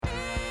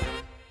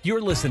You're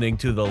listening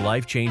to the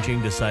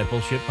Life-Changing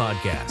Discipleship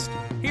Podcast.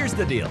 Here's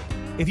the deal.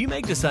 If you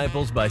make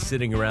disciples by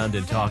sitting around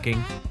and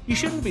talking, you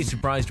shouldn't be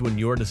surprised when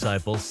your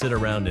disciples sit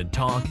around and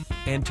talk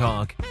and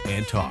talk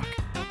and talk.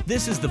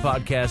 This is the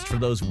podcast for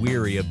those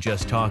weary of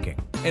just talking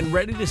and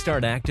ready to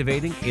start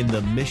activating in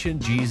the mission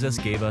Jesus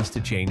gave us to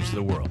change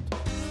the world.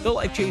 The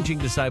Life-Changing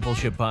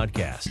Discipleship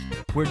Podcast,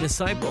 where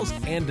disciples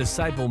and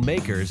disciple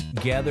makers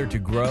gather to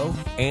grow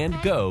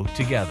and go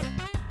together.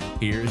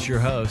 Here's your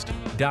host,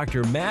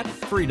 Dr. Matt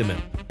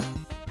Friedemann.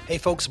 Hey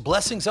folks,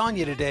 blessings on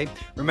you today.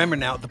 Remember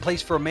now, the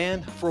place for a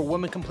man, for a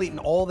woman complete in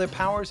all their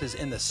powers is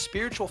in the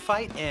spiritual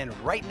fight, and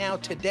right now,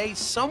 today,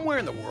 somewhere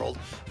in the world,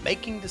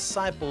 making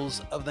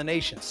disciples of the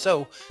nations.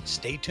 So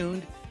stay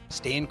tuned,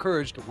 stay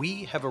encouraged.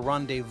 We have a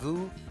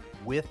rendezvous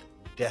with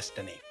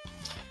destiny.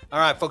 All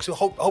right, folks, we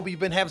hope you've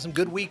been having some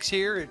good weeks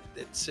here.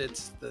 It's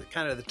the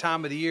kind of the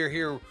time of the year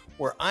here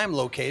where I'm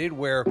located,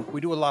 where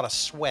we do a lot of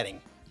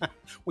sweating.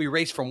 We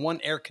race from one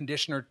air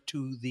conditioner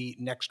to the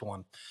next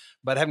one.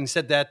 But having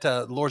said that,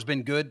 the Lord's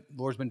been good.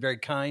 The Lord's been very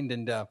kind,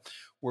 and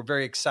we're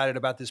very excited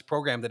about this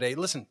program today.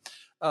 Listen,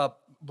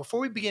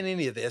 before we begin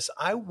any of this,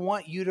 I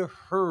want you to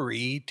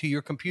hurry to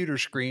your computer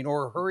screen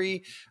or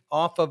hurry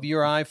off of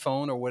your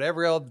iPhone or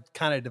whatever else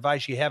kind of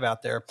device you have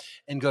out there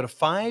and go to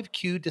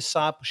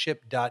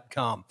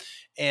 5qdiscipleship.com.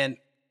 And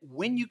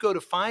when you go to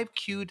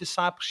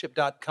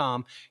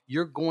 5qdiscipleship.com,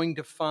 you're going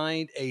to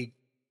find a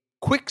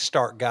quick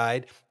start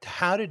guide to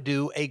how to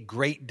do a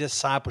great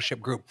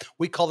discipleship group.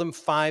 We call them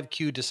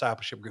 5Q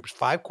discipleship groups,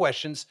 5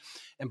 questions.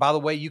 And by the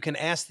way, you can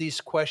ask these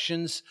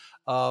questions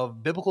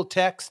of biblical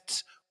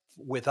texts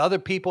with other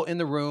people in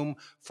the room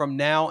from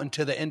now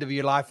until the end of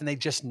your life, and they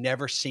just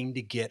never seem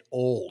to get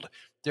old.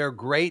 They're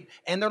great,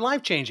 and they're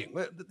life-changing.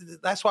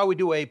 That's why we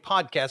do a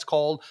podcast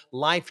called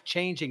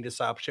Life-Changing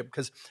Discipleship,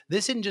 because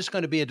this isn't just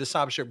going to be a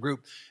discipleship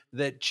group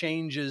that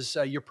changes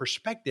your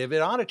perspective.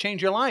 It ought to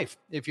change your life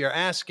if you're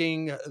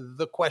asking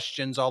the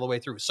questions all the way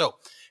through. So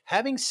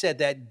having said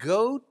that,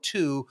 go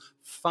to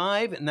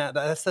 5, now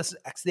that's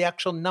the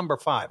actual number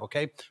 5,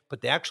 okay?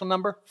 Put the actual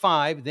number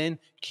 5, then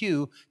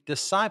Q,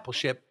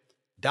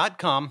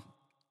 discipleship.com,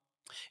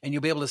 and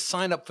you'll be able to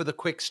sign up for the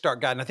quick start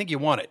guide, and I think you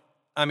want it.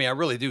 I mean, I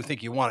really do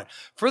think you want it.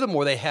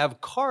 Furthermore, they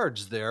have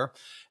cards there,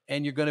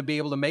 and you're going to be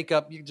able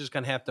to you're just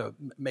going to have to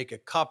make a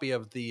copy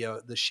of the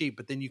sheet,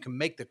 but then you can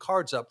make the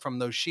cards up from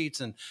those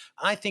sheets, and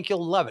I think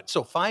you'll love it.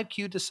 So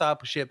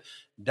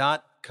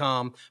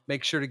 5qdiscipleship.com.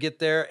 Make sure to get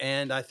there,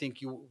 and I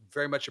think you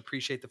very much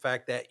appreciate the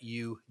fact that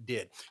you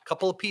did. A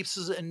couple of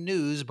pieces of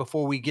news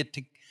before we get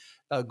to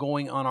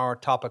going on our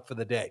topic for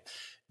the day.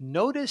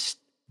 Notice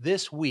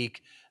this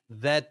week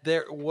that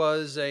there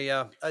was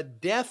a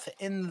death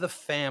in the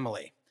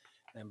family.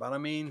 And by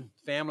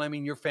family, I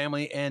mean your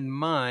family and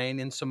mine,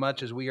 in so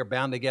much as we are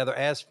bound together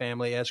as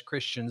family, as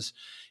Christians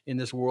in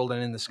this world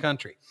and in this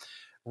country.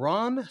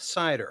 Ron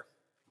Sider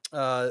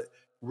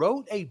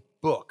wrote a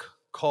book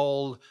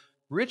called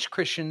Rich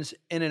Christians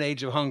in an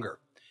Age of Hunger.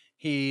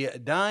 He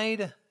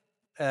died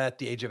at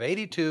the age of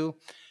 82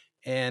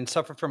 and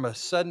suffered from a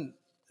sudden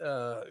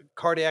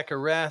cardiac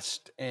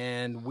arrest,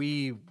 and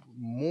we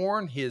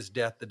mourn his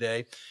death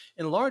today.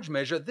 In large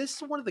measure, this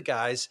is one of the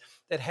guys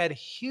that had a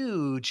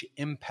huge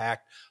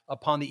impact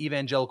upon the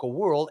evangelical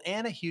world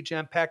and a huge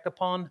impact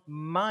upon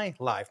my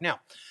life. Now,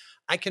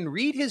 I can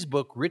read his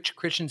book, Rich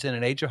Christians in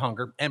an Age of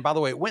Hunger, and by the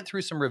way, it went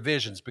through some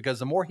revisions because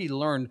the more he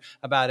learned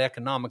about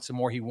economics, the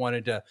more he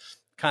wanted to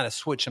kind of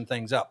switch some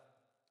things up.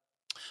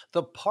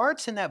 The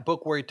parts in that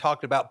book where he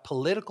talked about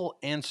political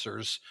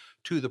answers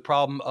to the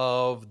problem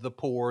of the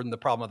poor and the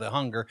problem of the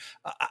hunger,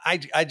 I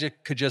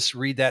could just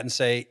read that and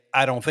say,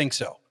 I don't think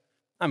so.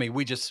 I mean,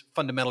 we just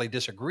fundamentally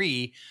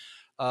disagree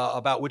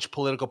about which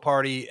political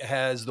party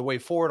has the way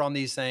forward on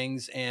these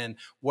things and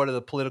what are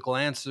the political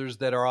answers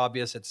that are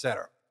obvious, et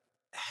cetera.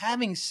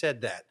 Having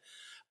said that,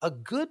 a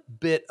good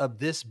bit of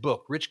this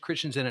book, Rich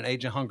Christians in an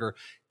Age of Hunger,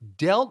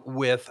 dealt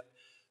with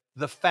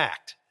the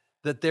fact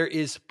that there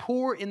is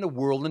poor in the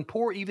world and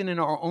poor even in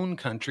our own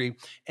country,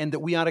 and that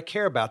we ought to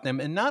care about them.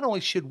 And not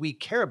only should we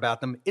care about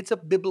them, it's a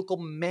biblical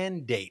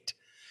mandate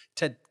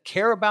to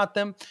care about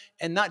them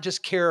and not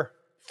just care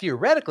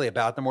theoretically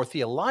about them or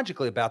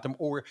theologically about them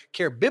or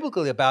care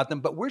biblically about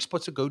them, but we're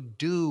supposed to go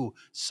do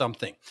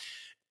something.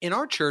 In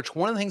our church,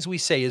 one of the things we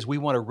say is we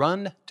want to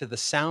run to the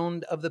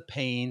sound of the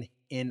pain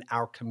in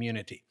our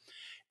community.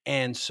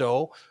 And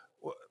so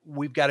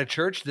we've got a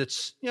church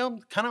that's,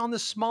 kind of on the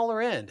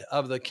smaller end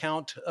of the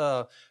count.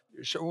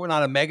 We're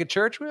not a mega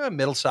church. We're a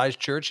middle-sized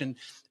church. And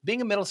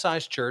being a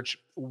middle-sized church,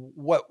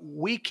 what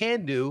we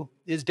can do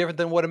is different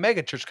than what a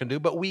mega church can do,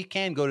 but we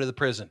can go to the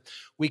prison.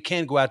 We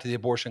can go out to the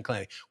abortion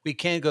clinic. We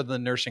can go to the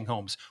nursing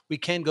homes. We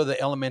can go to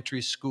the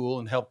elementary school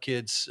and help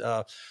kids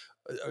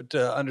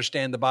to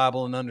understand the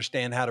Bible and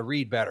understand how to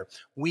read better.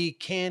 We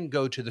can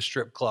go to the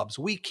strip clubs.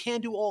 We can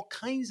do all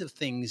kinds of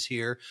things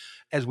here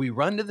as we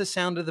run to the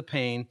sound of the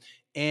pain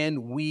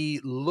and we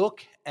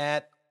look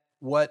at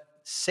what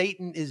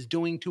Satan is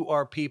doing to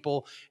our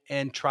people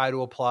and try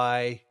to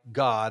apply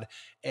God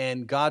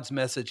and God's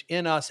message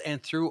in us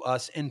and through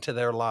us into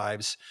their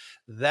lives.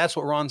 That's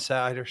what Ron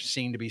Sider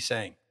seemed to be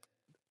saying.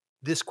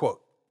 This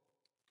quote: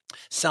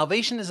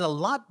 "Salvation is a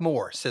lot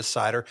more," says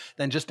Sider,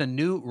 "than just a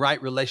new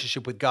right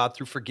relationship with God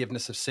through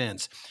forgiveness of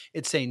sins.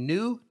 It's a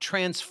new,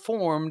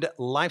 transformed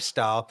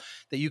lifestyle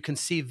that you can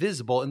see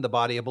visible in the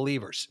body of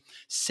believers.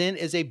 Sin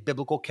is a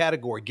biblical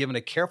category. Given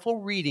a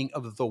careful reading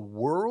of the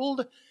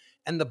world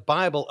and the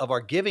Bible of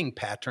our giving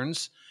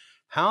patterns,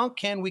 how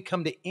can we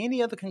come to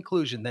any other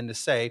conclusion than to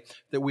say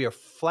that we are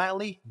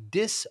flatly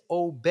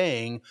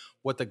disobeying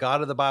what the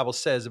God of the Bible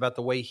says about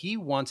the way he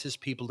wants his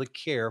people to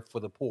care for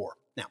the poor?"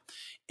 Now,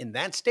 in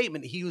that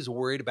statement, he was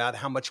worried about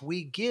how much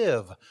we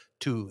give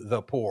to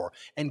the poor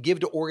and give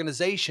to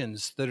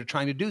organizations that are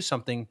trying to do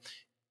something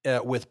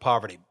with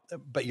poverty.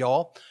 But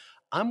y'all,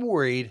 I'm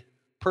worried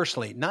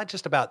personally, not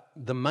just about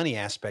the money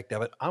aspect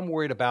of it. I'm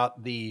worried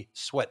about the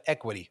sweat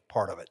equity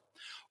part of it.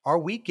 Are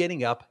we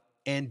getting up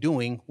and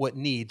doing what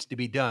needs to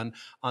be done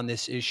on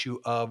this issue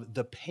of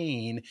the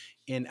pain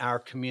in our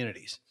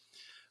communities?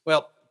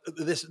 Well,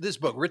 this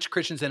book, Rich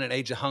Christians in an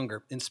Age of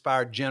Hunger,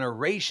 inspired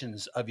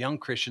generations of young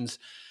Christians,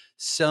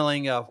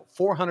 selling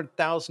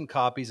 400,000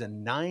 copies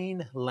in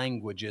 9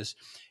 languages.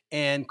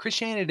 And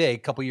Christianity Today, a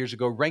couple years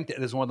ago, ranked it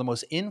as one of the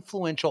most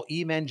influential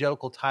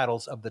evangelical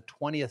titles of the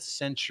 20th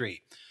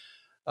century,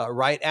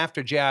 right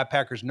after J.I.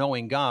 Packer's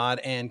Knowing God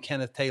and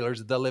Kenneth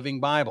Taylor's The Living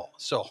Bible.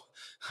 So,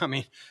 I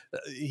mean,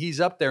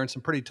 he's up there in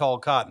some pretty tall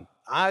cotton.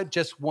 I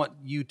just want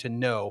you to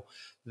know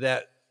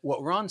that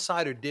what Ron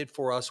Sider did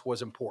for us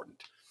was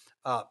important.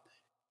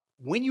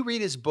 When you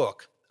read his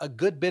book, a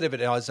good bit of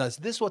it is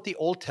this is what the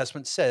Old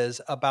Testament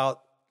says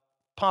about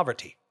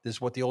poverty. This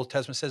is what the Old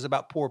Testament says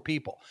about poor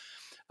people.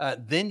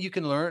 Then you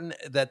can learn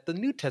that the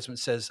New Testament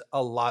says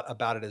a lot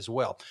about it as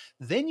well.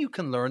 Then you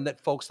can learn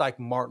that folks like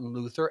Martin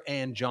Luther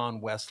and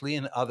John Wesley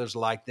and others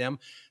like them,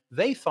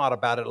 they thought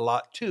about it a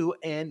lot too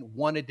and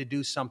wanted to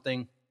do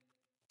something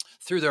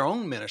through their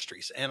own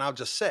ministries. And I'll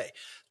just say,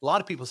 a lot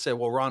of people say,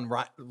 well,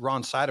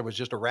 Ron Sider was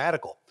just a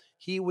radical.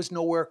 He was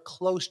nowhere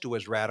close to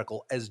as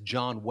radical as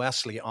John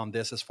Wesley on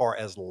this, as far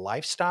as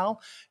lifestyle,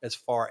 as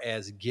far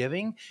as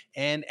giving,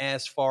 and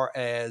as far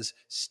as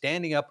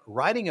standing up,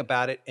 writing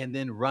about it, and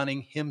then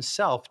running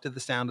himself to the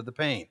sound of the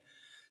pain.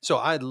 So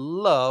I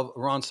love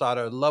Ron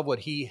Sider, love what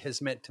he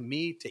has meant to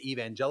me, to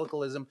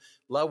evangelicalism,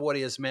 love what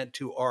he has meant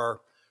to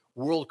our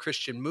world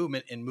Christian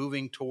movement in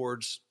moving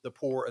towards the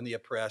poor and the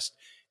oppressed.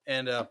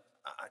 And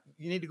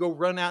you need to go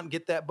run out and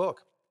get that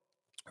book,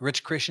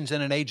 Rich Christians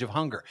in an Age of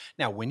Hunger.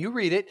 Now, when you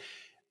read it,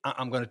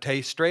 I'm going to tell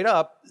you straight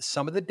up,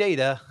 some of the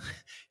data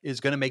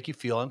is going to make you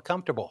feel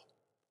uncomfortable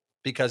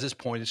because it's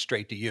pointed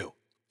straight to you.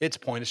 It's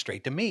pointed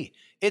straight to me.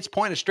 It's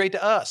pointed straight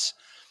to us.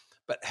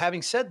 But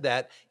having said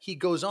that, he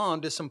goes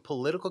on to some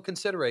political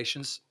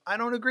considerations I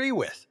don't agree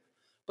with.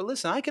 But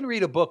listen, I can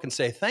read a book and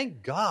say,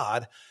 thank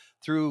God,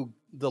 through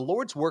the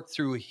Lord's work,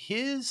 through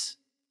his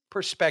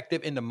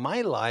perspective into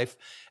my life,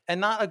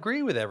 and not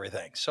agree with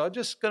everything. So I'm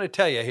just going to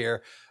tell you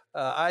here,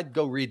 I'd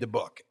go read the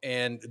book.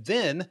 And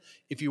then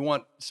if you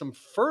want some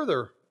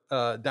further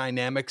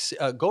dynamics,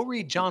 go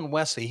read John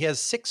Wesley. He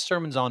has 6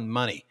 sermons on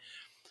money.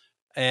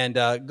 And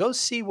go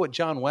see what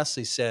John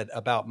Wesley said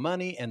about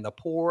money and the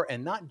poor,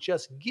 and not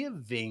just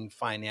giving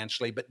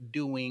financially, but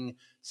doing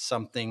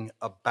something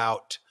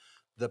about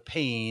the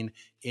pain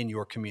in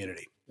your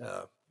community.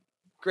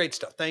 Great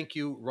stuff. Thank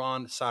you,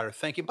 Ron Sider.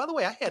 Thank you. By the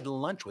way, I had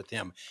lunch with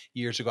him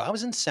years ago. I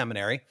was in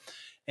seminary,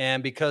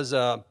 and because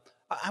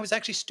I was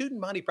actually student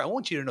body. I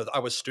want you to know that I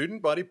was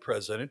student body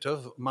president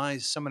of my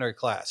seminary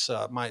class,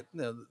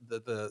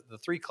 the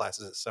 3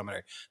 classes at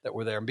seminary that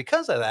were there. And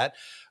because of that,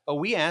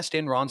 we asked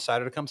in Ron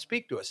Sider to come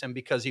speak to us. And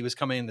because he was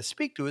coming in to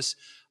speak to us,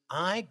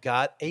 I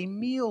got a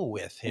meal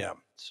with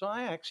him. So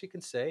I actually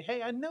can say,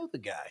 hey, I know the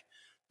guy.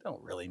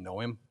 Don't really know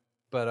him,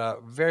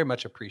 but very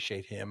much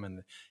appreciate him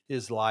and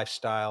his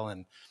lifestyle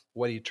and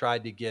what he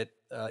tried to get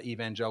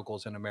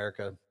evangelicals in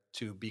America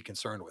to be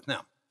concerned with.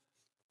 Now,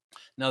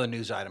 another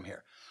news item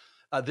here.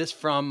 This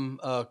from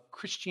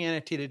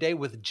Christianity Today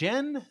with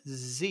Gen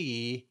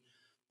Z.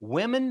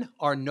 Women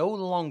are no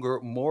longer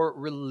more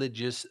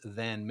religious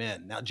than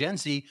men. Now, Gen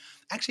Z,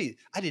 actually,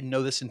 I didn't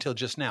know this until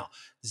just now.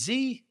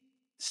 Z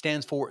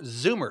stands for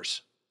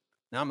Zoomers.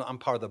 Now, I'm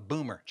part of the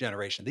boomer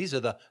generation. These are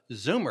the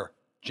Zoomer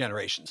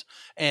generations.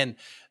 And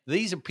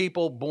these are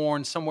people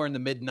born somewhere in the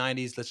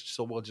mid-90s.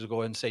 So we'll just go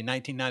ahead and say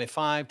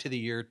 1995 to the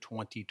year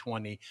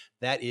 2020.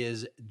 That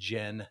is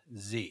Gen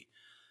Z.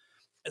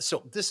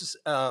 So this is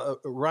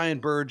Ryan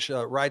Burge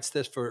writes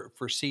this for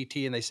CT,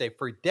 and they say,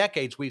 for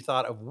decades, we've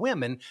thought of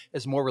women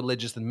as more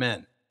religious than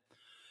men.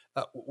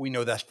 We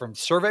know that from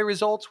survey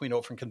results. We know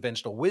it from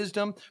conventional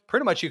wisdom.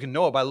 Pretty much you can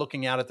know it by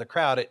looking out at the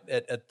crowd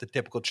at the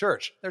typical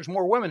church. There's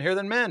more women here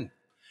than men,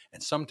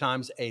 and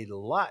sometimes a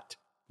lot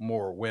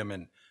more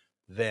women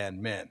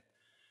than men.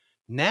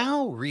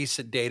 Now,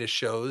 recent data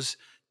shows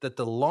that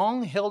the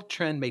long-held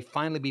trend may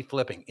finally be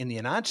flipping. In the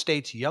United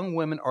States, young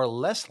women are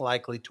less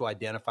likely to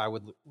identify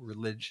with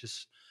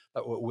religious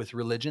with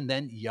religion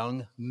than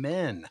young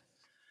men.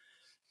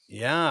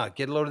 Yeah,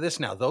 get a load of this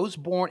now. Those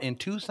born in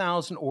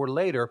 2000 or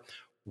later,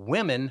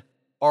 women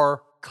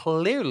are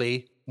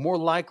clearly more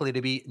likely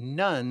to be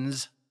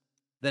nuns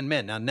than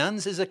men. Now,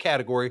 nuns is a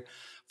category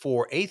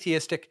for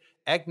atheistic,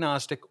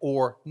 agnostic,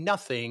 or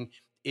nothing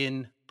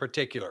in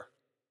particular.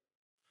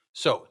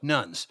 So,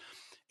 nuns.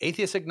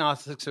 Atheists,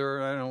 agnostics,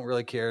 or I don't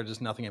really care,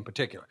 just nothing in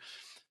particular.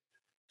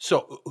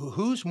 So,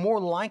 who's more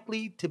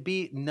likely to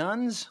be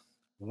nuns?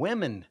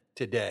 Women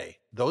today,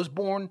 those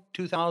born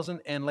 2000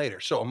 and later.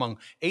 So, among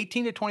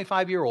 18 to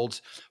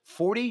 25-year-olds,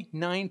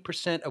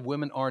 49% of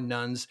women are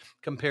nuns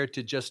compared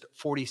to just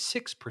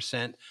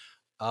 46%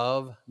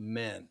 of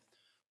men.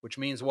 Which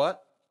means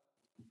what?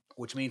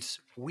 Which means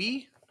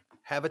we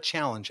have a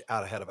challenge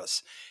out ahead of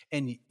us.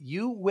 And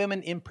you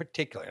women in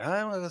particular,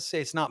 I'm going to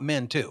say it's not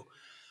men too,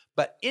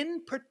 but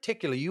in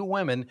particular, you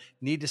women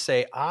need to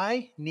say,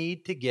 I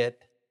need to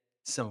get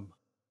some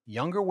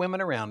younger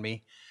women around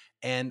me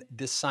and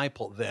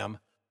disciple them,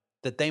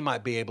 that they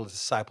might be able to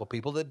disciple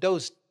people, that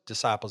those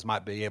disciples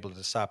might be able to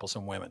disciple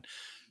some women.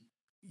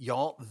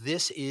 Y'all,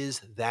 this is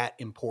that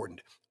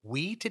important.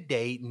 We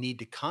today need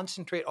to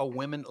concentrate on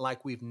women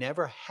like we've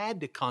never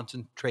had to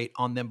concentrate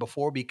on them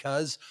before,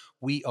 because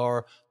we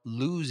are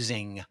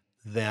losing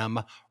them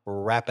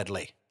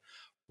rapidly.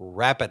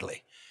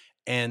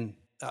 And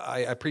I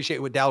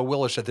appreciate what Dal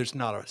Willis said. There's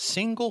not a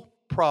single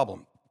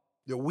problem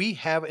that we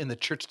have in the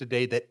church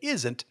today that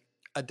isn't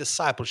a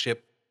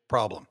discipleship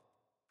problem.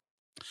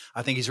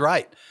 I think he's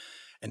right.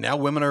 And now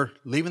women are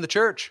leaving the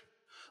church.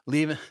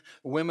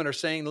 Women are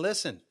saying,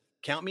 listen,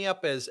 count me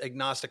up as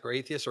agnostic or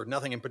atheist or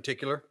nothing in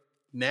particular.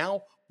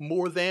 Now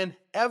more than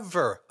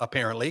ever,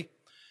 apparently.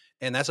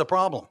 And that's a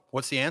problem.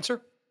 What's the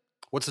answer?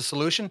 What's the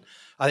solution?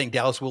 I think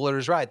Dallas Willard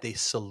is right. The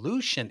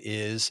solution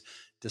is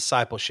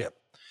discipleship.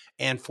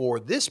 And for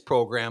this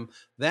program,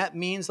 that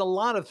means a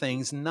lot of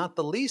things, not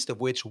the least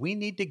of which we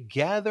need to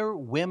gather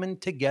women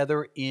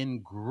together in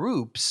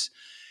groups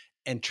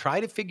and try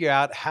to figure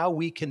out how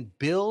we can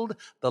build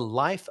the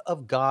life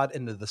of God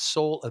into the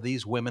soul of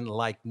these women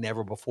like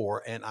never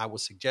before. And I will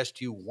suggest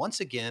to you once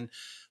again,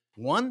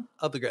 and I'm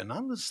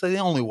going to say the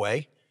only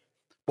way,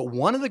 but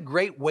one of the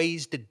great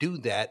ways to do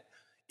that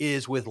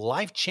is with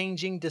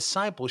life-changing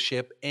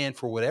discipleship. And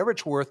for whatever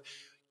it's worth,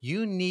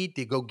 you need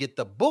to go get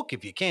the book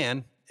if you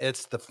can.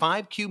 It's the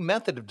 5Q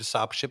Method of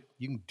Discipleship.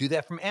 You can do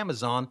that from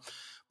Amazon.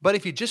 But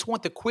if you just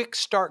want the quick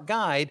start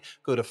guide,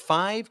 go to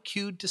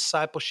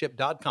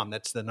 5qdiscipleship.com.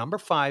 That's the number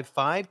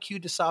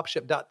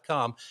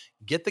 5qdiscipleship.com.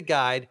 Get the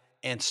guide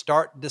and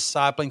start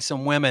discipling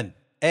some women.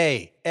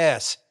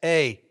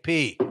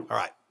 ASAP. All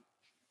right.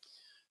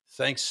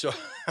 Thanks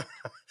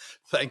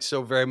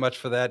so very much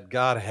for that.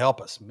 God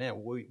help us.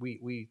 Man,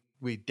 we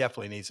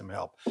definitely need some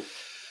help.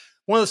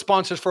 One of the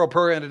sponsors for our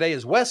program today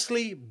is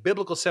Wesley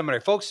Biblical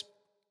Seminary. Folks,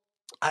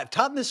 I've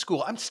taught in this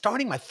school. I'm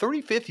starting my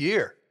 35th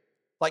year.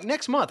 Like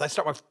next month, I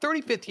start my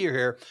 35th year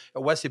here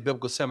at Wesley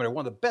Biblical Seminary,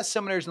 one of the best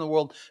seminaries in the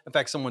world. In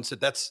fact, someone said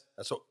that's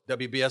what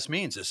WBS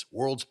means, is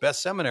world's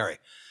best seminary.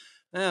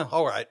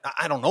 All right.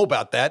 I don't know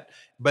about that,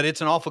 but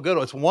it's an awful good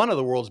one. It's one of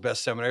the world's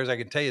best seminaries, I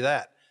can tell you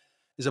that.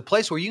 It's a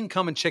place where you can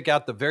come and check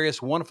out the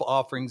various wonderful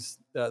offerings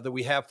that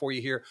we have for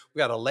you here. We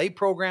got a lay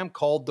program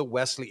called the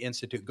Wesley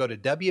Institute. Go to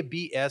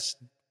WBS.edu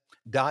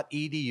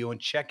and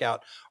check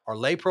out our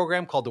lay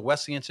program called the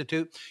Wesley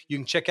Institute. You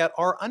can check out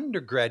our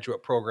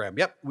undergraduate program.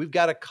 Yep, we've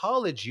got a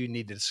college you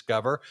need to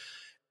discover.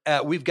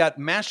 We've got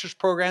master's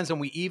programs, and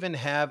we even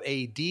have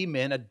a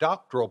DMin, a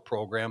doctoral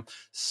program,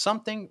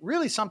 something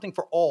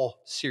for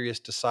all serious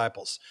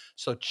disciples.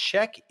 So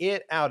check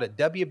it out at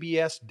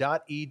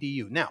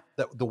WBS.edu. Now,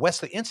 the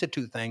Wesley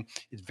Institute thing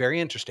is very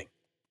interesting.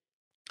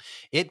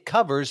 It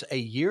covers a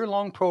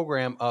year-long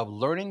program of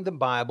learning the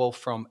Bible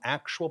from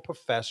actual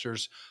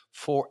professors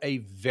for a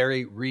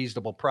very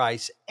reasonable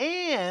price.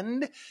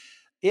 And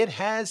it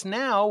has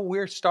now,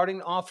 we're starting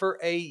to offer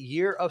a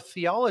year of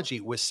theology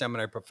with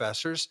seminary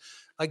professors.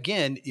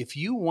 Again, if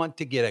you want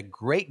to get a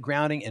great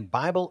grounding in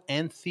Bible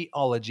and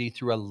theology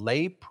through a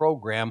lay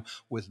program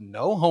with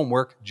no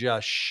homework,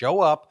 just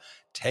show up,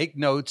 take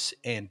notes,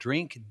 and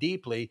drink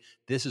deeply,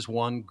 this is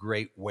one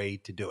great way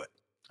to do it.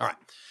 All right.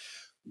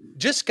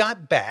 Just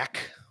got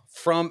back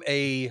from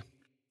about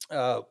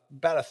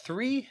a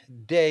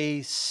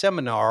 3-day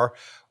seminar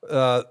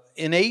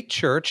in a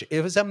church.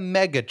 It was a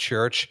mega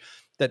church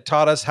that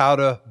taught us how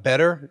to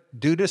better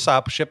do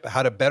discipleship,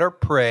 how to better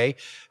pray,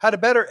 how to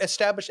better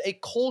establish a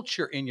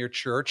culture in your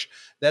church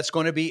that's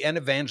going to be an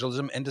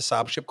evangelism and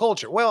discipleship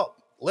culture. Well,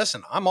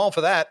 listen, I'm all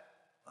for that.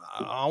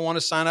 I want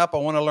to sign up. I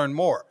want to learn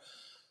more.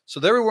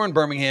 So there we were in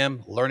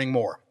Birmingham, learning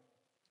more.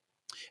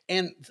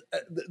 And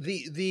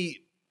the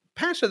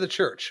pastor of the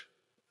church,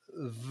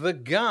 the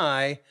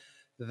guy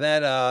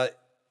that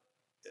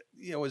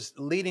was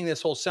leading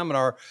this whole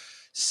seminar,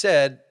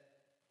 said,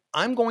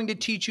 I'm going to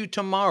teach you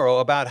tomorrow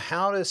about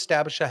how to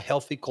establish a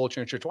healthy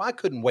culture in church. Well, I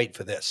couldn't wait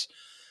for this.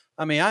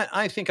 I mean,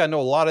 I think I know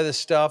a lot of this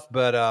stuff,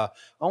 but I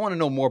want to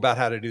know more about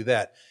how to do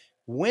that.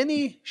 When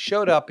he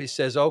showed up, he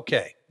says,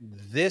 okay,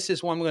 this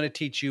is what I'm going to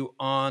teach you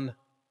on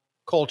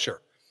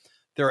culture.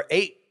 There are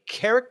 8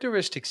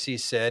 characteristics, he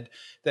said,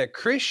 that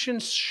Christian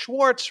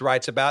Schwartz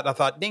writes about. And I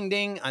thought, ding,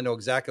 ding, I know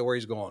exactly where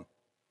he's going.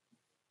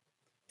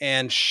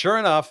 And sure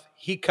enough,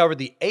 he covered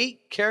the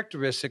 8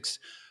 characteristics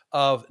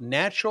of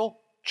natural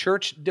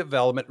church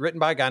development written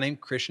by a guy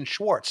named Christian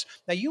Schwartz.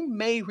 Now, you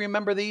may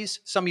remember these.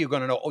 Some of you are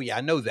going to know, oh, yeah,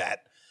 I know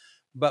that.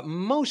 But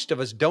most of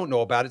us don't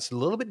know about it. It's a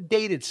little bit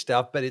dated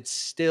stuff, but it's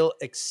still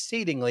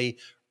exceedingly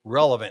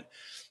relevant.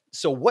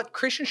 So what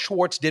Christian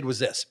Schwartz did was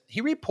this.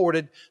 He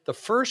reported the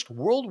first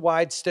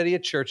worldwide study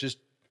of churches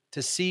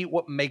to see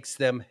what makes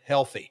them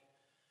healthy.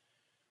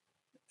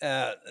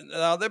 Now,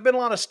 there have been a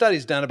lot of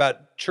studies done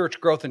about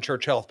church growth and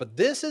church health, but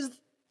this is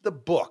the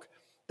book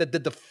that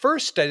did the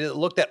first study that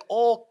looked at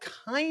all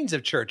kinds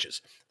of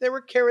churches. There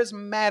were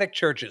charismatic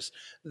churches.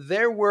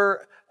 There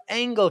were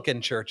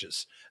Anglican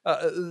churches.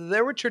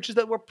 There were churches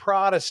that were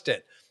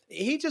Protestant.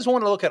 He just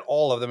wanted to look at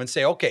all of them and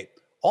say, okay,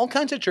 all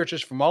kinds of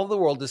churches from all over the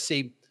world to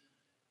see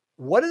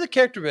what are the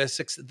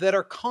characteristics that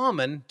are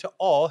common to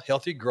all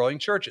healthy, growing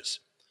churches.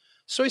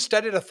 So he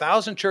studied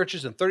 1,000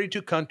 churches in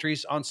 32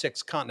 countries on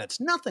 6 continents.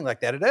 Nothing like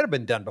that had ever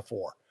been done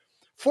before.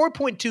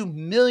 4.2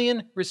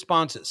 million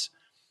responses.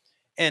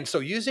 And so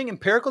using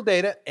empirical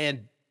data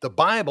and the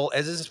Bible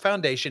as his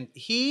foundation,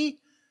 he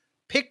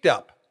picked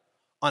up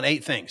on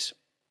 8 things.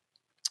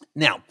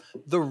 Now,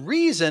 the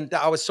reason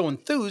that I was so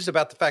enthused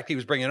about the fact he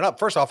was bringing it up,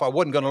 first off, I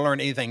wasn't going to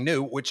learn anything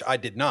new, which I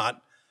did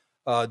not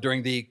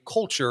during the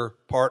culture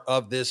part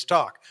of this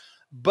talk.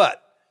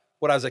 But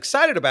what I was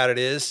excited about it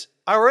is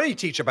I already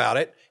teach about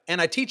it, and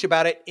I teach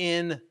about it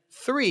in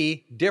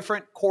 3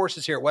 different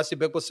courses here at Wesley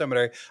Biblical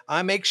Seminary.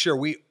 I make sure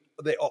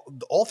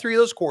all 3 of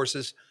those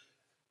courses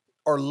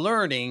are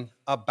learning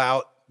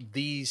about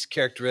these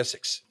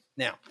characteristics.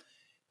 Now,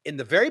 in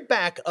the very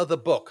back of the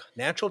book,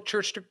 Natural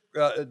Church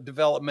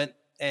Development,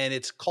 and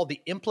it's called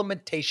the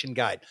Implementation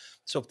Guide.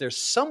 So if there's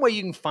some way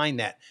you can find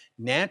that,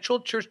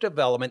 Natural Church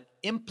Development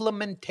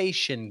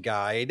Implementation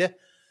Guide,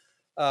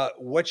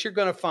 what you're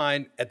going to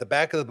find at the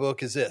back of the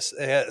book is this,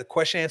 a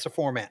question-answer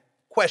format.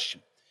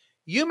 Question: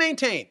 you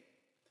maintain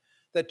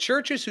that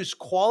churches whose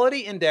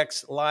quality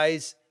index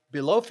lies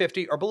below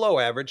 50 or below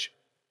average,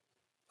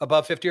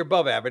 above 50 or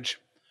above average,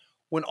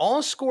 when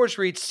all scores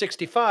reach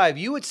 65,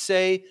 you would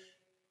say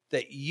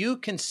that you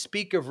can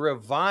speak of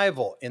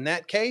revival in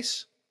that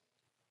case?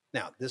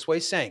 Now, this way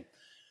saying,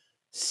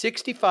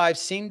 65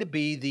 seemed to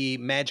be the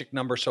magic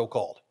number,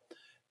 so-called.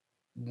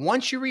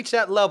 Once you reach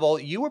that level,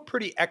 you were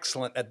pretty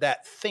excellent at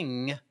that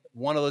thing,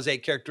 one of those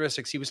 8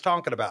 characteristics he was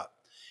talking about.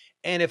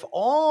 And if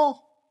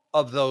all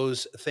of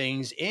those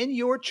things in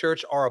your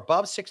church are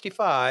above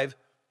 65,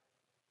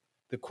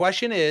 the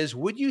question is,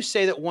 would you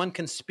say that one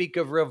can speak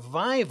of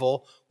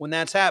revival when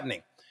that's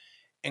happening?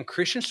 And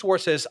Christian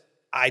Schwartz says,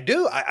 I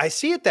do. I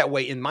see it that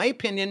way. In my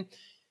opinion,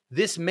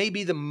 this may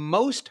be the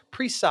most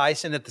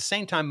precise and at the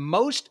same time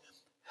most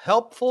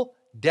helpful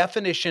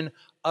definition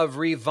of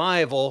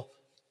revival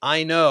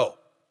I know.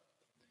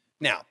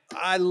 Now,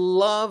 I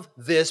love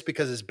this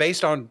because it's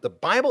based on the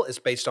Bible, it's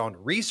based on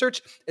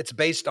research, it's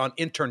based on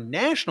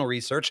international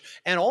research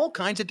and all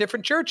kinds of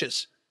different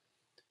churches.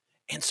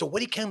 And so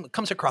what he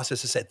comes across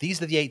is to say,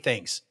 these are the 8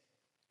 things.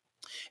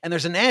 And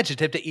there's an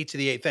adjective to each of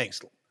the 8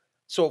 things.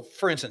 So,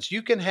 for instance,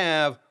 you can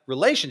have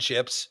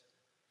relationships,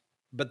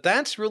 but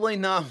that's really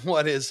not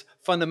what is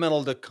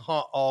fundamental to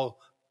all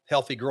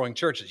healthy, growing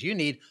churches. You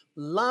need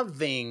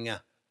loving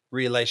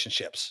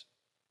relationships.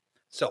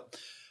 So,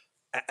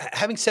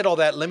 having said all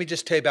that, let me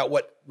just tell you about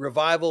what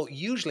revival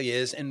usually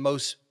is in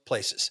most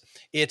places.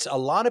 It's a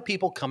lot of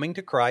people coming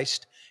to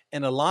Christ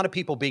and a lot of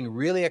people being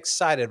really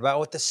excited about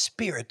what the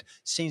Spirit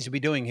seems to be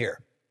doing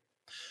here.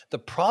 The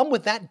problem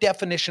with that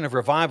definition of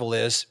revival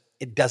is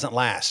it doesn't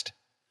last.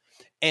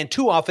 And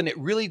too often it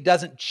really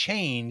doesn't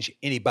change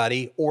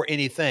anybody or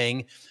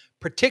anything,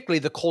 particularly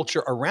the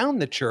culture around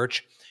the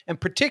church, and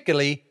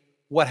particularly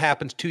what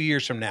happens 2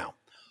 years from now.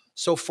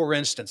 So for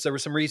instance, there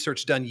was some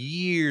research done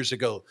years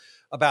ago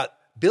about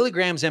Billy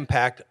Graham's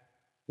impact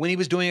when he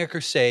was doing a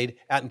crusade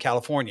out in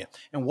California.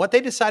 And what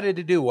they decided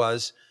to do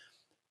was,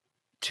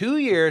 2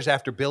 years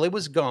after Billy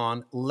was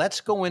gone,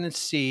 let's go in and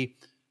see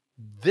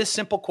this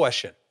simple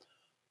question.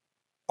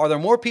 Are there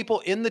more people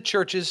in the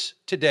churches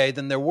today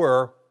than there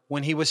were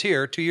when he was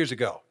here 2 years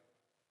ago?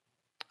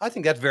 I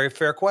think that's a very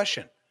fair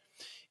question.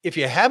 If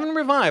you're having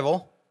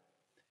revival,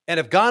 and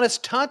if God has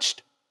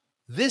touched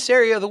this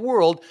area of the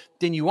world,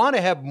 then you want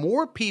to have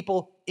more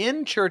people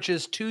in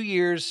churches 2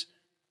 years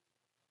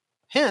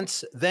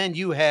hence than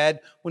you had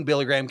when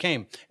Billy Graham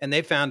came. And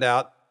they found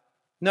out,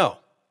 no,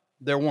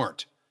 there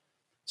weren't.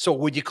 So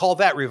would you call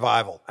that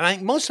revival? And I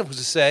think most of us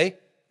would say,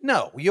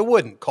 no, you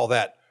wouldn't call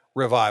that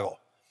revival.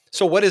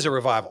 So what is a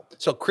revival?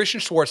 So Christian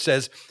Schwartz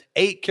says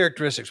 8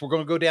 characteristics. We're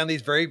going to go down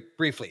these very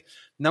briefly.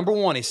 Number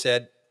 1, he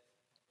said,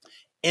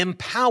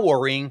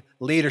 empowering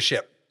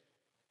leadership.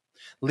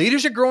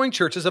 Leaders of growing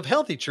churches, of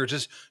healthy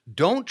churches,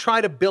 don't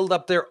try to build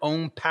up their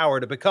own power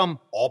to become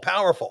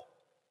all-powerful.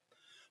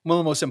 One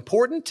of the most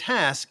important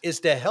tasks is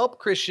to help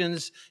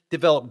Christians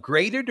develop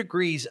greater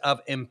degrees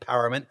of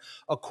empowerment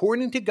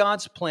according to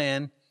God's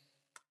plan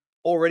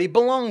already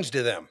belongs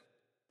to them.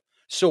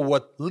 So,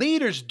 what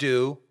leaders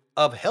do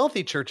of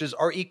healthy churches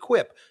are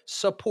equip,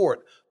 support,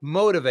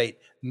 motivate,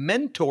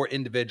 mentor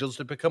individuals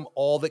to become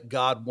all that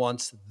God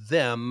wants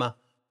them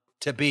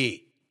to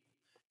be.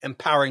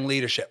 Empowering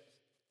leadership.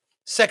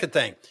 Second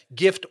thing,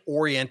 gift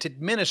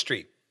oriented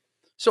ministry.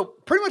 So,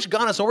 pretty much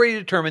God has already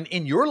determined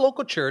in your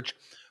local church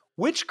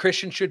which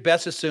Christian should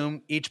best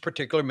assume each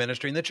particular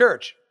ministry in the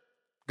church.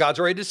 God's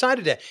already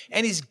decided that.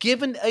 And He's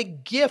given a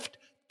gift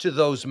to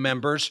those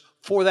members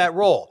for that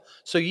role.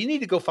 So, you need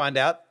to go find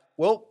out,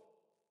 well,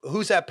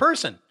 who's that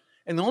person?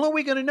 And the only way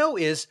we're going to know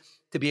is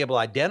to be able to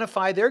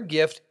identify their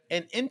gift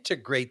and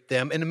integrate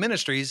them into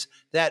ministries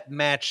that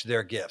match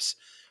their gifts.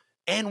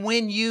 And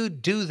when you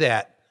do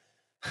that,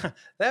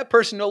 that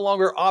person no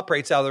longer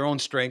operates out of their own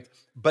strength,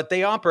 but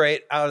they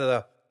operate out of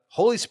the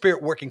Holy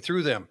Spirit working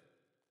through them.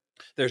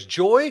 There's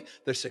joy,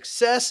 there's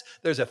success,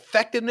 there's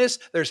effectiveness,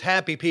 there's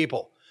happy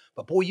people.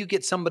 But boy, you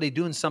get somebody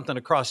doing something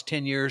across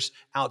 10 years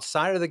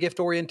outside of the gift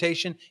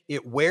orientation,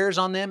 it wears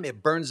on them,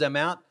 it burns them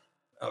out.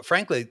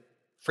 Frankly,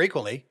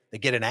 frequently, they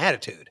get an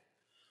attitude.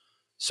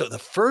 So the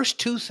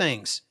first two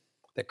things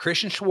that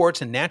Christian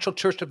Schwartz and Natural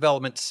Church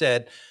Development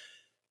said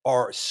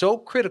are so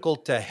critical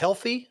to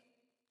healthy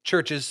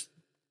churches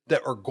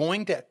that are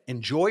going to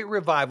enjoy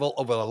revival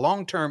over the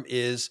long term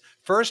is,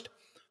 first,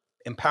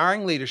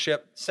 empowering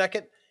leadership.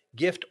 Second,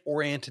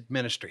 gift-oriented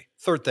ministry.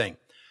 Third thing,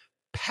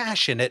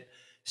 passionate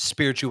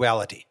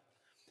spirituality.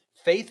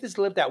 Faith is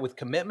lived out with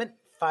commitment,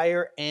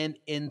 fire, and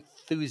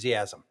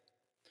enthusiasm.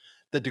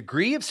 The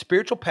degree of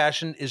spiritual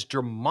passion is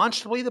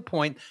demonstrably the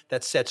point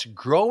that sets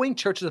growing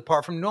churches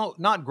apart from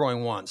not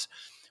growing ones.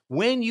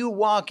 When you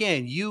walk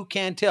in, you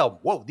can tell,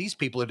 whoa, these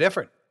people are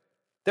different.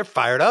 They're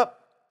fired up.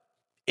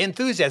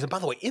 Enthusiasm. By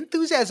the way,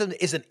 enthusiasm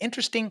is an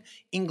interesting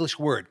English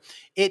word.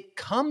 It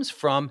comes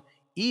from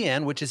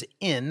en, which is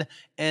in,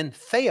 and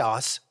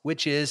theos,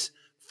 which is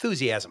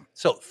enthusiasm.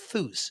 So,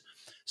 thus.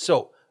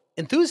 So,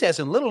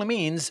 enthusiasm literally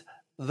means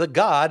the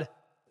God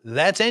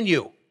that's in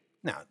you.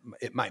 Now,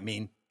 it might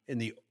mean in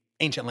the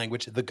ancient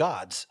language, the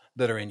gods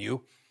that are in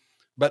you,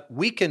 but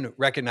we can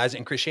recognize it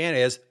in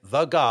Christianity as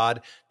the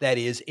God that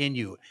is in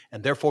you.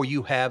 And therefore,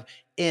 you have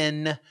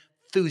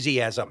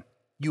enthusiasm.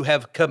 You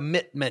have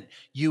commitment.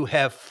 You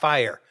have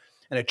fire.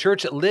 And a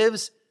church that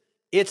lives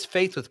its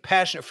faith with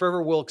passionate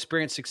fervor will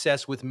experience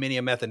success with many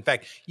a method. In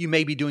fact, you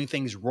may be doing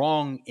things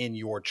wrong in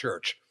your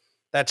church.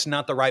 That's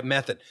not the right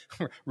method.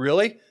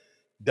 Really?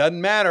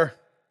 Doesn't matter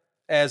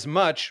as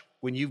much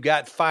when you've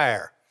got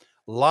fire.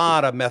 A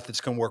lot of methods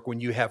can work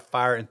when you have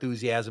fire,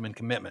 enthusiasm, and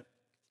commitment.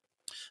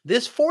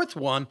 This fourth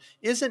one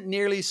isn't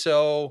nearly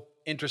so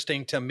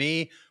interesting to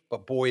me,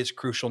 but boy, it's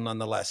crucial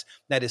nonetheless.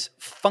 That is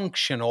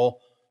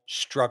functional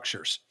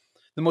structures.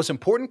 The most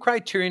important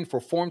criterion for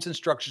forms and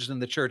structures in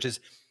the church is,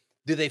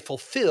 do they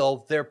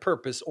fulfill their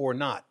purpose or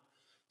not?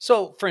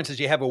 So, for instance,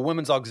 you have a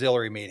women's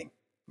auxiliary meeting.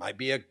 Might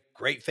be a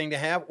great thing to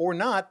have or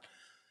not,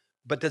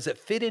 but does it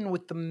fit in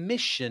with the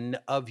mission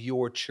of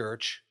your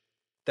church?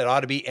 That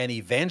ought to be an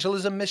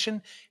evangelism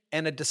mission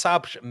and a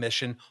discipleship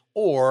mission,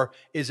 or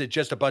is it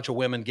just a bunch of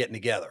women getting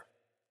together?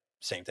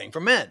 Same thing for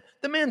men,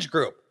 the men's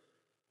group.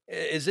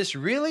 Is this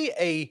really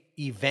a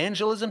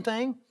evangelism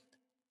thing,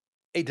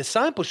 a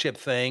discipleship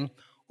thing,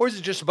 or is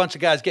it just a bunch of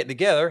guys getting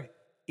together,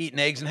 eating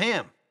eggs and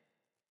ham?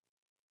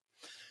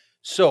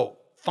 So,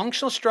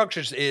 functional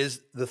structures is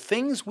the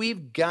things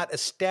we've got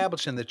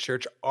established in the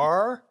church,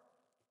 are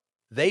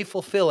they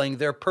fulfilling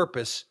their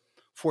purpose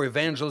for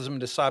evangelism and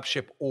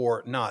discipleship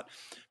or not?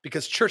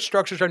 Because church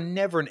structures are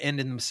never an end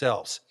in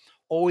themselves,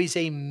 always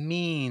a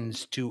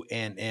means to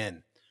an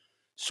end.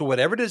 So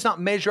whatever does not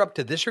measure up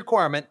to this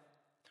requirement,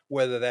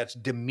 whether that's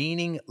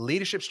demeaning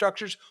leadership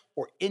structures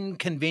or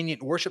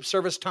inconvenient worship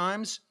service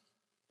times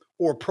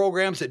or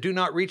programs that do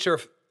not reach their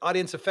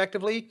audience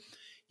effectively,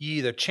 you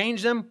either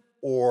change them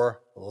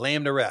or lay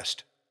them to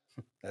rest.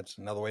 That's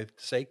another way to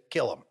say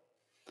kill them.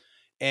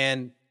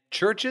 And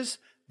churches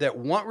that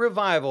want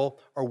revival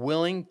are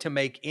willing to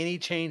make any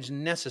change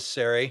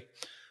necessary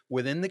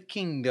within the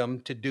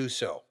kingdom to do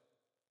so.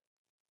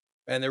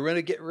 And they're going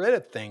to get rid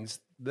of things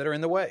that are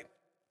in the way.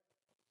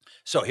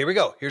 So here we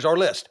go. Here's our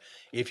list.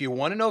 If you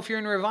want to know if you're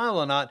in revival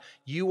or not,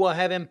 you will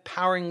have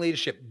empowering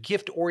leadership,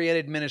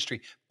 gift-oriented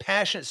ministry,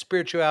 passionate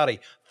spirituality,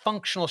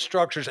 functional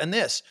structures, and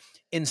this,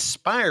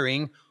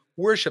 inspiring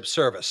worship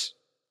service.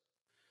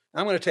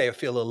 I'm going to tell you, I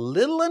feel a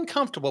little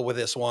uncomfortable with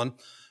this one,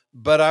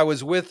 but I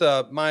was with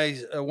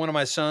one of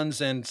my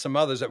sons and some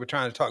others that were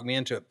trying to talk me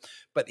into it.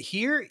 But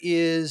here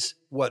is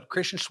what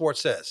Christian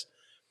Schwartz says.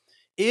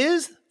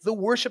 Is the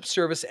worship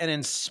service an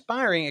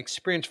inspiring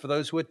experience for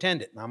those who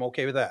attend it? And I'm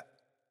okay with that.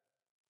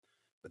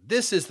 But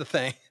this is the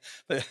thing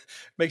that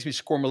makes me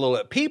squirm a little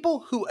bit.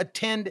 People who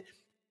attend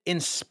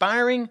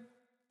inspiring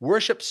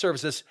worship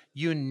services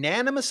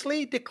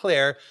unanimously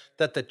declare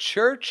that the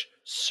church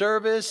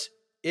service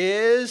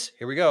is,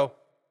 here we go,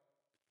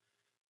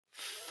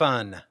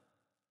 fun.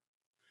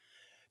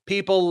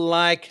 People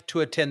like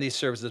to attend these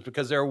services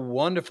because they're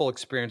wonderful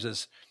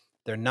experiences.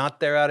 They're not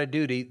there out of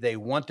duty. They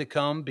want to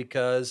come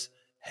because,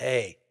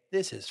 hey,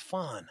 this is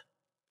fun.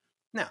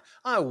 Now,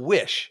 I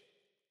wish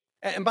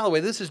And by the way,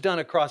 this is done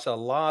across a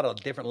lot of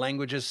different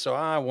languages. So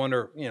I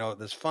wonder,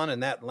 does fun in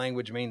that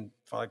language mean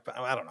like,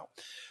 I don't know.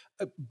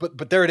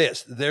 But there it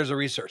is. There's a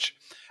research.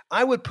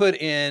 I would put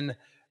in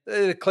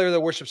declare the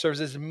worship service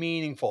is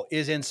meaningful,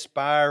 is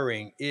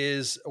inspiring,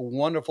 is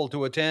wonderful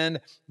to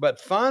attend, but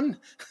fun,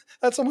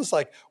 that's almost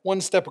like one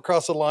step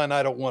across the line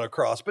I don't want to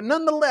cross. But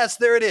nonetheless,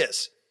 there it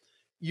is.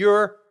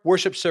 Your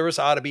worship service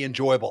ought to be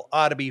enjoyable,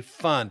 ought to be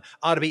fun,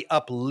 ought to be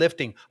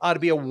uplifting, ought to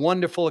be a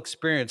wonderful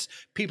experience.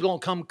 People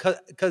don't come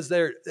because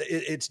they're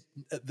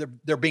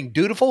being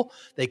dutiful.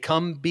 They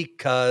come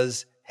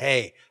because,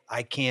 hey,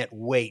 I can't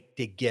wait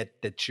to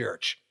get to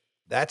church.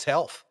 That's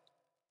health.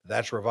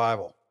 That's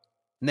revival.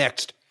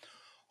 Next,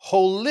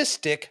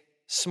 holistic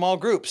small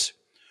groups.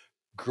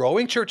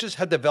 Growing churches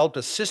have developed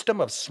a system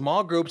of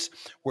small groups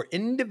where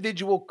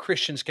individual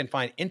Christians can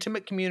find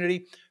intimate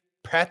community,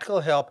 practical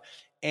help,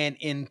 and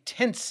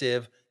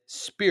intensive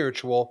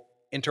spiritual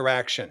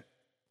interaction.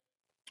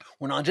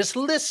 We're not just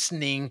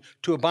listening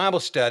to a Bible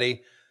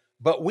study,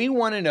 but we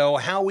want to know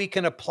how we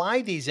can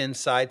apply these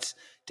insights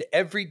to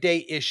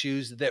everyday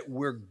issues that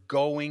we're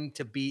going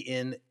to be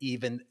in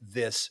even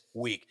this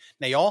week.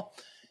 Now, y'all,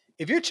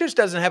 if your church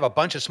doesn't have a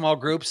bunch of small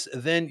groups,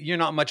 then you're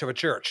not much of a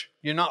church.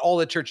 You're not all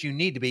the church you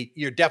need to be.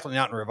 You're definitely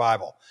not in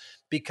revival.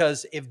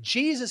 Because if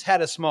Jesus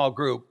had a small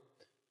group,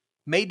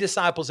 made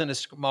disciples in a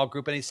small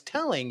group, and he's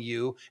telling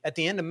you at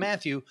the end of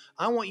Matthew,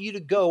 I want you to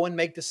go and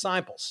make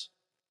disciples.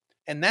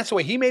 And that's the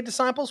way he made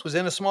disciples, was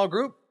in a small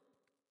group.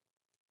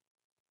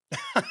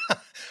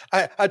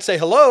 I'd say,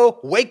 hello,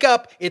 wake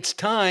up. It's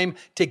time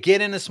to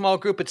get in a small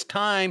group. It's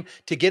time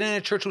to get in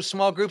a church with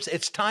small groups.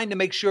 It's time to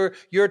make sure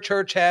your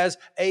church has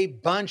a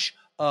bunch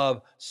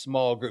of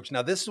small groups.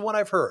 Now, this is what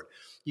I've heard.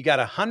 You got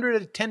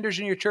 100 attenders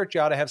in your church,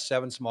 you ought to have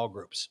 7 small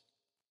groups.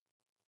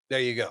 There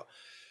you go.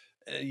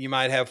 You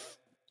might have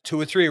 2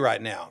 or 3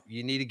 right now.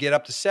 You need to get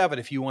up to 7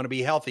 if you want to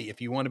be healthy,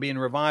 if you want to be in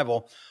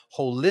revival.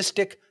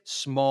 Holistic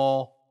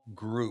small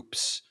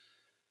groups.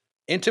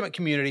 Intimate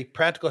community,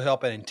 practical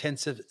help, and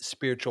intensive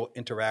spiritual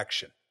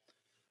interaction.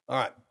 All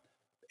right.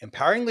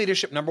 Empowering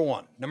leadership, number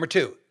 1. Number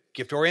 2,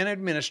 gift-oriented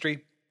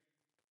ministry.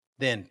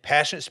 Then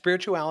passionate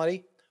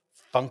spirituality,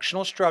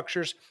 functional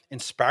structures,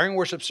 inspiring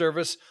worship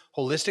service,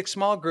 holistic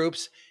small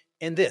groups,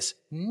 and this,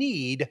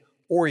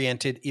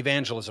 need-oriented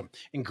evangelism.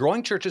 In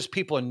growing churches,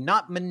 people are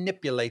not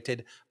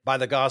manipulated by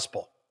the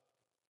gospel.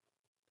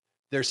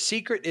 Their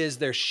secret is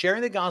they're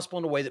sharing the gospel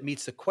in a way that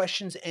meets the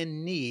questions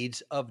and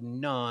needs of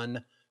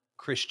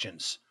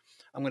non-Christians.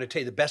 I'm going to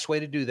tell you the best way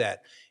to do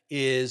that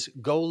is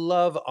go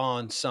love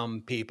on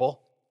some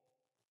people.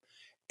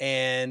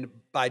 And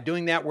by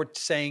doing that, we're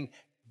saying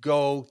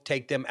go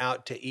take them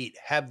out to eat,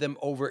 have them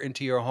over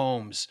into your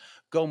homes,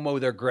 go mow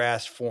their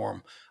grass for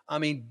them. I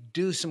mean,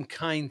 do some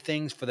kind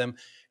things for them.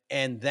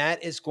 And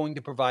that is going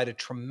to provide a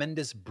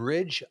tremendous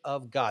bridge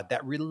of God.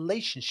 That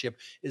relationship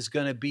is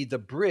going to be the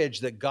bridge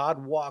that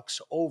God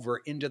walks over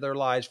into their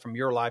lives from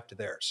your life to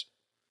theirs.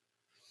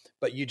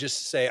 But you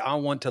just say, I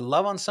want to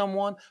love on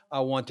someone.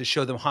 I want to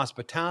show them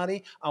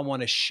hospitality. I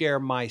want to share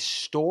my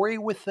story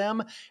with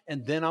them.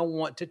 And then I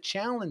want to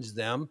challenge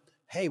them.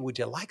 Hey, would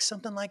you like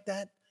something like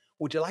that?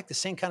 Would you like the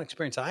same kind of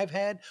experience I've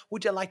had?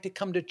 Would you like to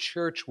come to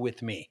church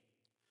with me?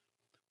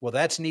 Well,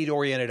 that's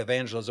need-oriented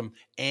evangelism,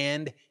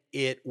 and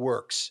it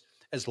works.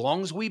 As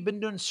long as we've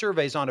been doing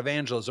surveys on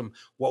evangelism,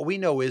 what we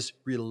know is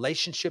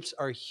relationships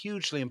are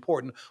hugely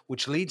important,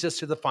 which leads us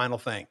to the final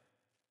thing.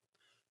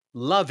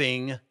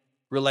 Loving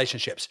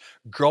relationships.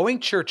 Growing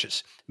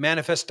churches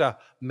manifest a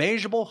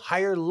measurable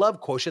higher love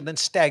quotient than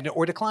stagnant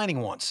or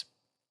declining ones.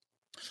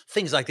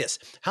 Things like this.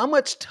 How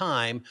much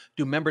time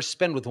do members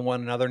spend with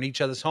one another in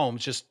each other's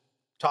homes just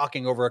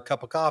talking over a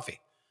cup of coffee?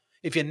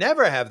 If you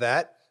never have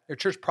that, your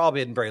church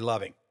probably isn't very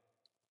loving.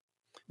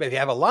 But if you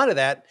have a lot of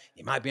that,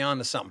 you might be on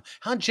to something.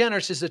 How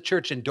generous is the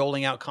church in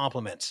doling out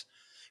compliments?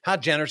 How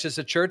generous is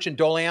the church in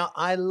doling out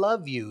I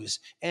love yous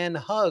and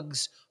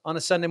hugs on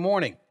a Sunday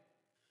morning?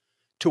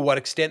 To what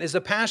extent is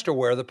the pastor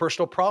aware of the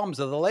personal problems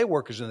of the lay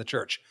workers in the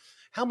church?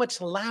 How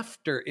much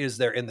laughter is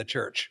there in the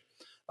church?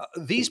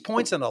 These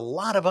points and a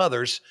lot of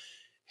others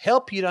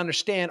help you to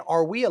understand,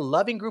 are we a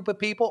loving group of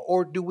people,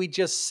 or do we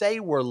just say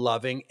we're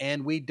loving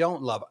and we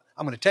don't love?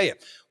 I'm going to tell you,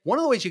 one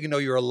of the ways you can know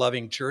you're a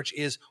loving church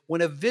is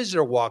when a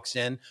visitor walks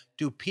in,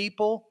 do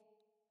people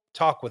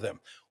talk with them?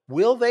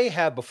 Will they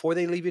have, before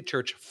they leave your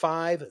church,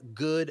 5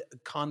 good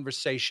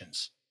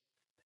conversations?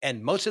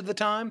 And most of the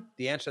time,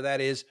 the answer to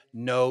that is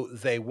no,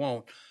 they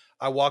won't.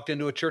 I walked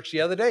into a church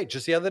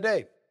just the other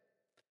day,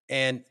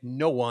 and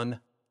no one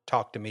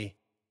talked to me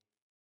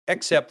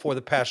except for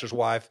the pastor's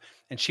wife.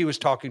 And she was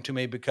talking to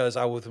me because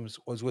I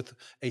was with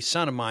a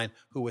son of mine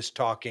who was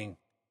talking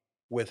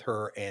with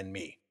her and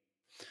me.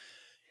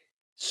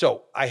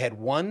 So I had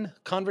one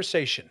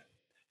conversation.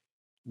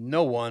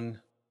 No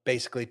one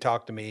basically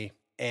talked to me.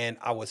 And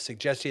I would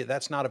suggest to you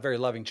that's not a very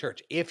loving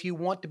church. If you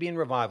want to be in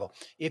revival,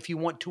 if you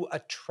want to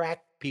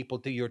attract people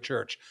to your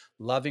church,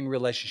 loving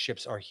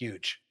relationships are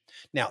huge.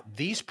 Now,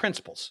 these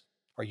principles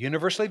are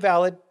universally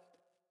valid,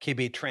 can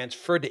be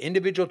transferred to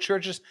individual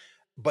churches.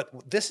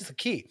 But this is the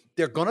key.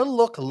 They're going to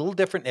look a little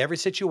different in every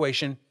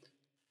situation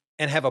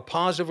and have a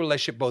positive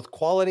relationship, both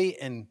quality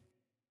and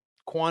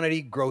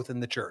quantity growth in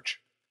the church.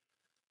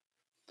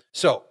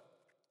 So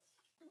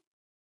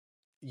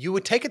you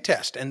would take a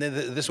test, and then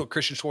this is what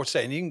Christian Schwartz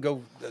said, and you can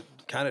go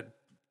kind of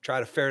try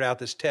to ferret out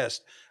this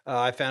test.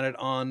 I found it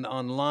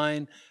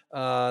online.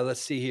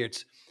 Let's see here.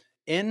 It's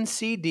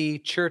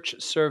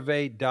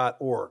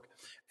ncdchurchsurvey.org.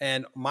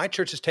 And my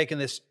church has taken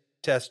this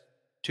test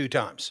 2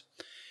 times.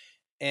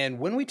 And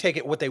when we take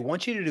it, what they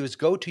want you to do is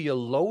go to your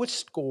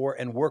lowest score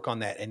and work on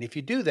that. And if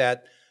you do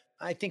that,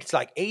 I think it's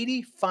like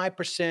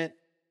 85%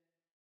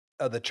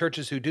 of the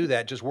churches who do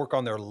that, just work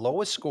on their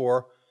lowest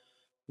score,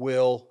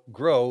 will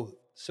grow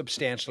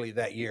substantially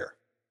that year.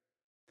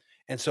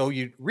 And so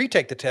you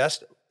retake the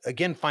test,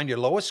 again, find your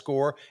lowest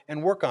score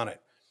and work on it.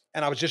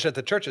 And I was just at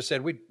the church that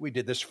said, we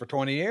did this for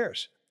 20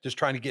 years, just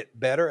trying to get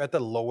better at the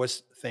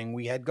lowest thing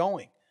we had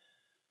going.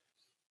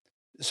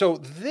 So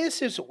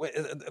this is,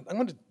 I'm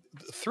going to,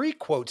 3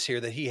 quotes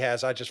here that he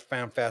has I just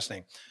found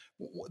fascinating.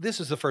 This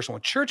is the first one.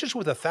 Churches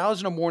with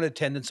 1,000 or more in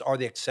attendance are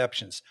the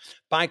exceptions.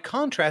 By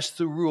contrast,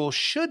 the rule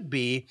should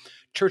be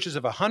churches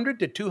of 100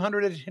 to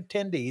 200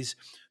 attendees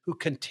who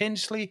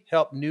continuously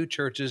help new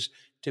churches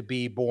to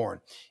be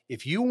born.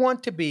 If you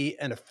want to be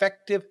an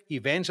effective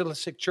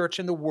evangelistic church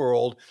in the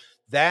world,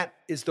 that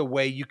is the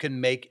way you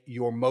can make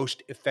your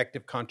most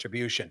effective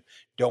contribution.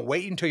 Don't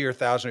wait until you're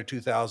 1,000 or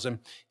 2,000.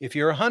 If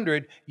you're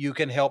 100, you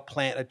can help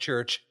plant a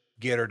church,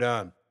 get her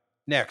done.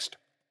 Next,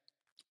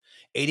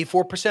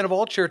 84% of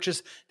all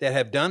churches that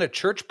have done a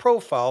church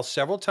profile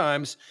several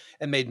times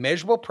and made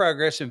measurable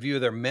progress in view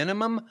of their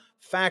minimum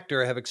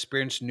factor have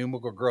experienced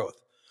numerical growth.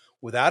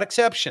 Without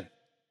exception,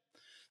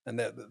 and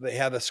they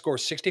have a score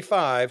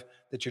 65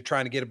 that you're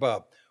trying to get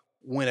above.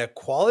 When a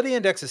quality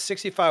index of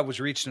 65 was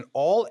reached in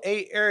all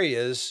 8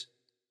 areas,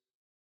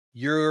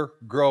 you're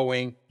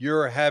growing,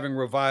 you're having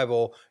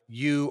revival,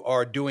 you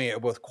are doing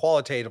it both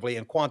qualitatively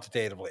and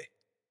quantitatively.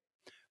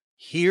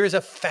 Here's a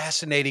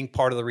fascinating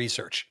part of the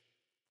research.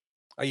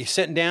 Are you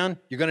sitting down?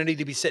 You're going to need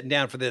to be sitting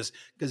down for this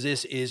because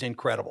this is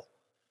incredible.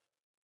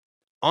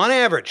 On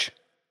average,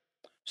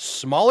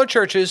 smaller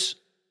churches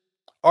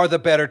are the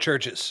better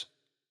churches.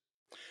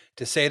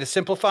 To say it a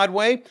simplified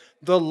way,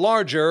 the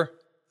larger,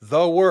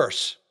 the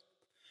worse.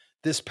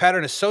 This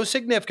pattern is so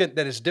significant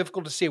that it's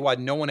difficult to see why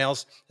no one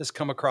else has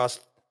come across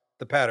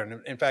the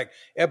pattern. In fact,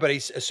 everybody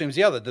assumes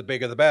the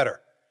bigger the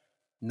better.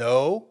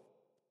 No,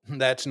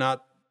 that's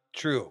not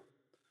true.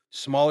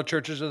 Smaller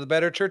churches are the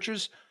better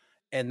churches,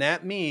 and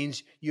that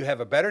means you have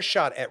a better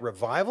shot at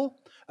revival,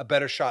 a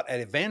better shot at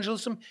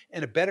evangelism,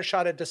 and a better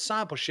shot at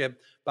discipleship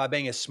by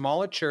being a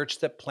smaller church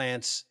that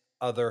plants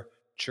other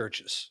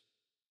churches.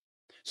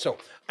 So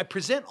I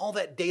present all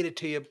that data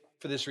to you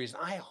for this reason.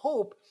 I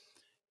hope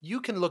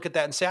you can look at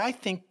that and say, I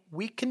think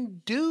we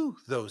can do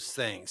those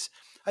things.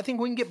 I think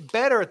we can get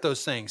better at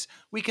those things.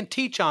 We can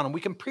teach on them.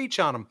 We can preach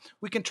on them.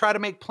 We can try to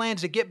make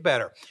plans to get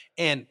better.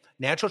 And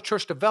Natural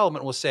Church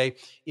Development will say,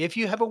 if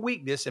you have a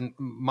weakness, and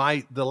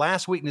the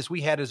last weakness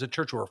we had as a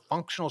church were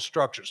functional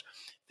structures,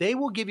 they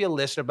will give you a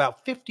list of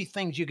about 50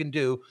 things you can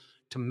do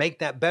to make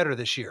that better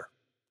this year.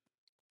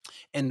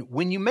 And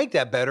when you make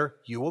that better,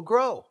 you will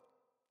grow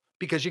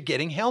because you're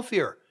getting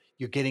healthier.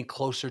 You're getting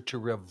closer to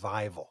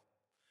revival.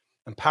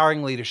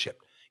 Empowering leadership,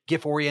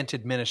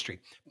 gift-oriented ministry,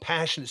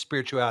 passionate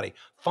spirituality,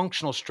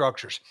 functional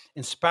structures,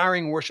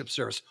 inspiring worship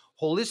service,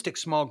 holistic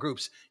small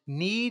groups,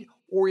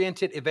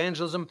 need-oriented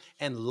evangelism,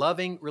 and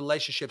loving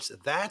relationships.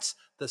 That's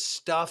the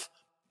stuff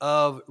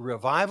of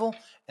revival,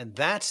 and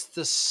that's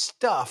the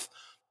stuff,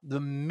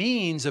 the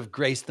means of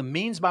grace, the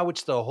means by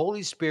which the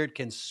Holy Spirit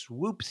can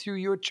swoop through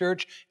your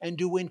church and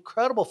do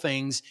incredible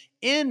things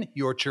in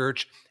your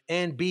church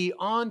and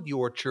beyond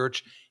your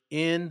church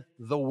in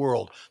the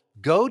world.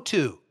 Go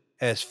to,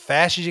 as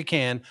fast as you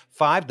can,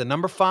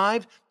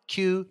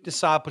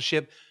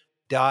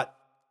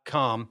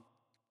 5qdiscipleship.com.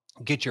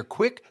 Get your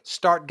quick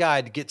start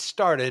guide to get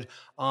started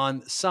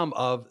on some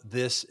of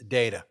this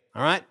data.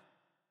 All right?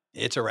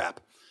 It's a wrap.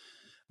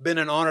 Been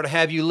an honor to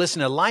have you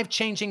listen to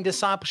Life-Changing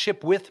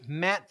Discipleship with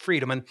Matt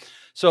Friedemann.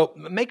 So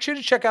make sure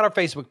to check out our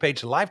Facebook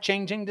page,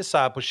 Life-Changing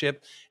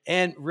Discipleship.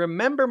 And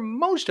remember,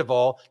 most of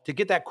all, to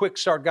get that quick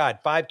start guide,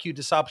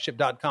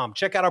 5qdiscipleship.com.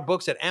 Check out our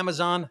books at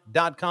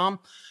amazon.com.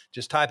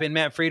 Just type in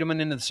Matt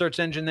Friedemann into the search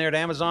engine there at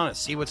Amazon and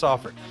see what's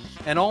offered.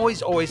 And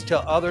always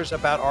tell others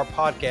about our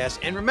podcast.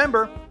 And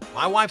remember,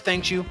 my wife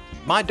thanks you.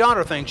 My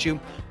daughter thanks you.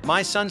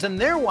 My sons and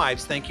their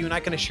wives thank you. And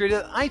I can assure you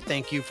that I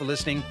thank you for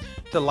listening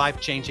to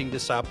Life-Changing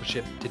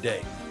Discipleship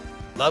today.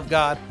 Love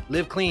God,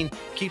 live clean,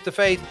 keep the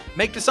faith,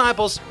 make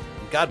disciples.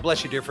 God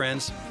bless you, dear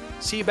friends.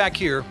 See you back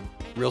here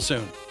real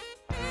soon.